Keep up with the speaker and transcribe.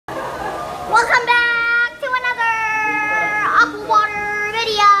Welcome back to another aqua water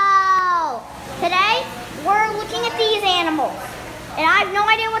video. Today we're looking at these animals, and I have no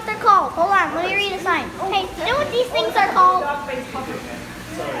idea what they're called. Hold on, let me read a sign. Okay, you know what these things are called?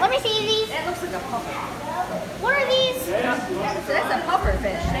 Let me see these. It looks like a puffer. What are these? That's a puffer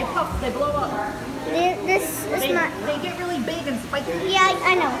fish. They puff, they blow up. This is not. They get really big and spiky. Yeah,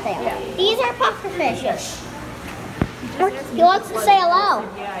 I know what they are. Yeah. These are puffer fish. He wants to say hello.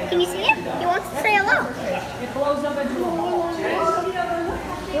 Can you see him? He wants to say hello. It blows up into a ball.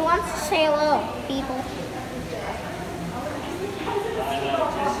 He wants to say hello, people.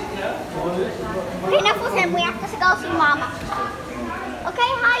 Okay, enough with him. We have to go see Mama. Okay,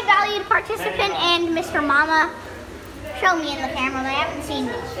 hi, valued participant and Mr. Mama. Show me in the camera. They haven't seen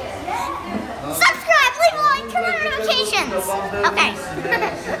me. Subscribe, leave a like, turn on notifications. Okay.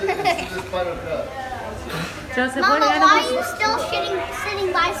 Joseph, Mama, what why animals? are you still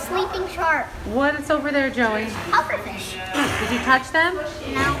sitting by sleeping shark? What's over there, Joey? Pufferfish. Did you touch them?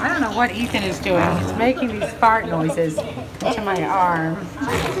 No. I don't know what Ethan is doing. He's making these fart noises to my arm.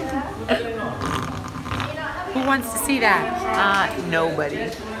 Who wants to see that? Nobody.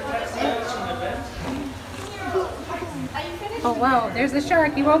 Oh, whoa, there's the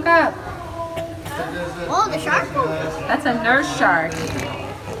shark. He woke up. Oh, the shark? That's a nurse shark.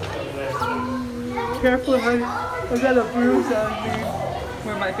 Careful, honey. I got a bruise on me.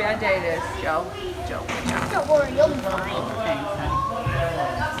 Where my Band-Aid is, Joe. Don't worry, you'll be fine. Thanks,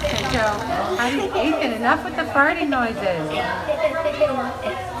 honey. Okay, Joe. Honey, Ethan, enough with the farting noises.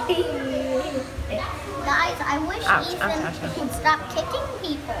 Guys, I wish Ouch, Ethan ouch, ouch. would stop kicking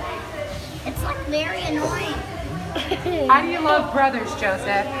people. It's like very annoying. How do you love brothers, Joseph?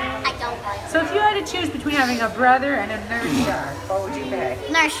 I don't like So if you had to choose between having a brother and a nurse shark, what would you pick?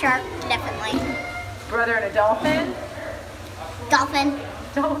 nurse shark, definitely. Brother and a dolphin? Dolphin.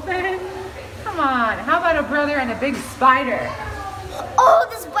 Dolphin? Come on. How about a brother and a big spider? Oh,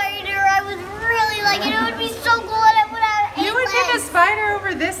 the spider! I would really like it. It would be so cool and it would have 8 You would pick a legs. spider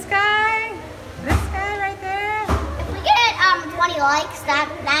over this guy? This guy right there? If we get 20 likes, that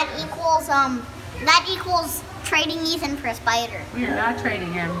equals trading Ethan for a spider. We are not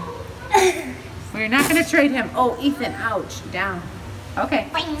trading him. We are not going to trade him. Oh, Ethan, ouch. Down. Okay.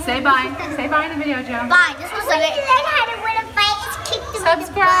 Say bye. Say bye in the video, Joe. Bye. This was learn how to win a fight is kick them in the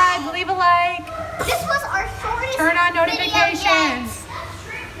Subscribe. butt. Leave a like. This was our shortest Turn on video notifications.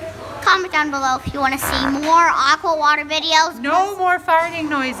 yet. Comment down below if you want to see more aqua water videos. No more farting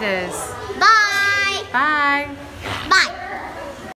noises. Bye. Bye. Bye.